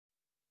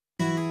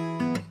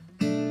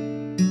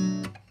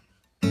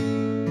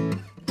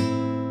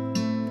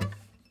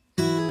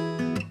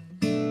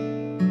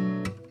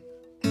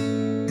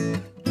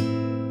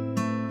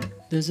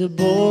There's a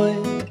boy,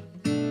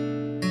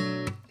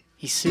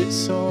 he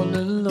sits all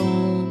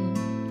alone,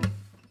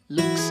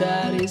 looks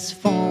at his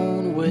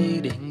phone,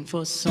 waiting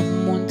for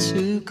someone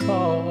to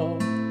call.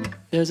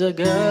 There's a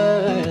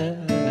girl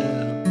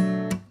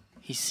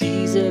he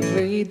sees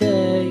every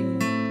day,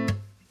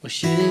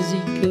 wishes he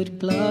could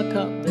pluck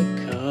up the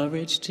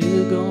courage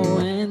to go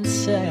and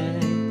say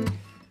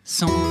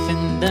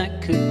something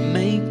that could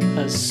make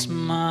her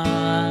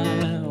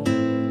smile,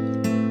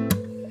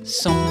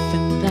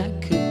 something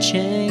that could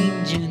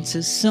change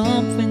into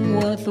something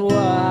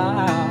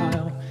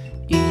worthwhile,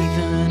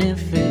 even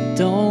if it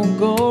don't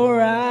go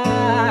right.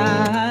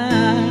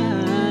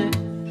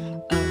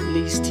 At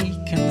least he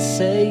can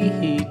say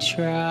he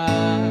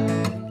tried.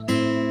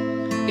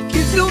 If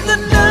you feel that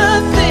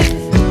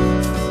nothing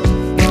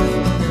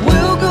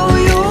will go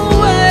your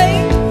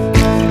way,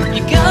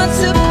 you got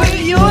to put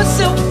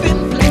yourself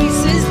in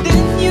places,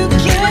 then you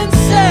can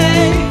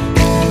say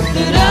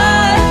that I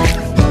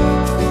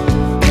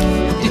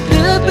did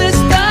the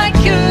best I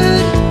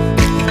could,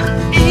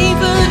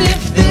 even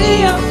if the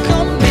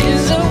outcome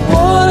isn't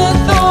what I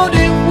thought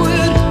it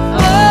would.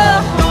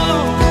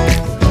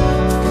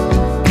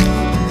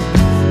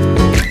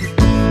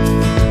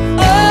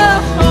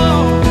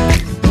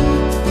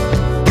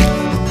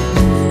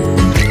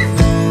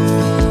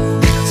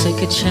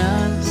 Take a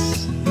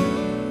chance,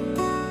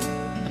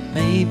 and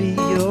maybe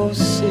you'll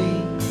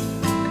see.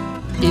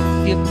 If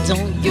you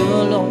don't,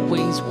 you'll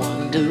always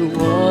wonder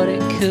what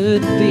it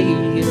could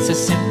be. It's a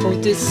simple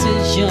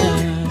decision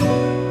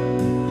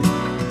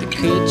that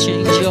could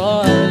change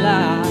your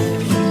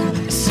life.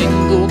 A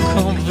single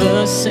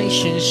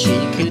conversation, she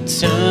could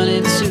turn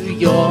into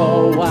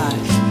your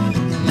wife.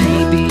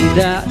 Maybe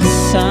that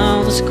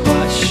sounds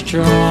quite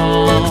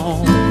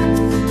strong.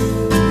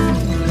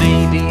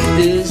 Maybe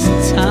this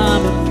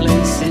time and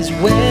place is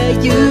where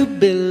you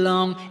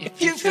belong.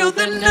 If you feel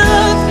that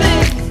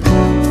nothing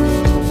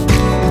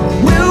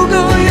will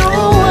go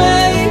your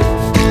way,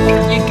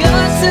 you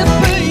got to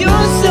put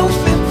yourself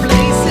in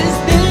places,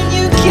 then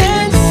you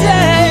can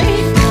say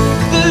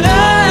that I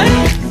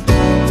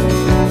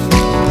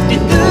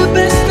did the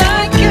best I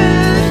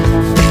could,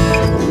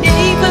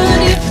 even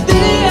if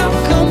the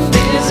outcome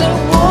isn't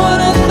what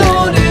I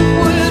thought it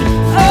would.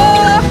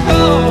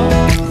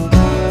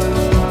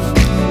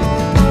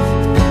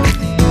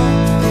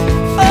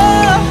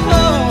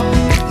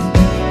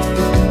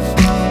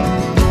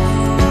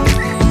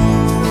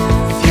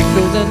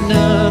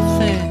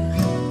 Nothing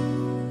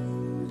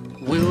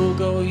will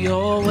go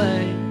your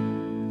way,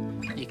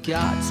 you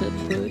got to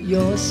put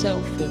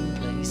yourself in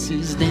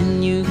places,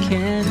 then you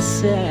can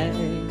say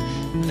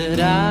that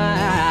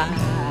I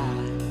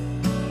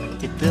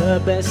did the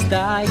best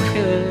I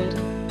could,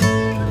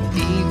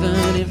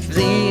 even if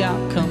the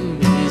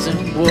outcome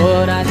isn't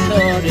what I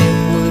thought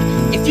it would.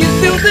 If you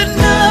feel that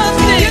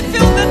nothing,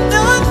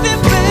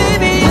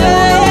 baby,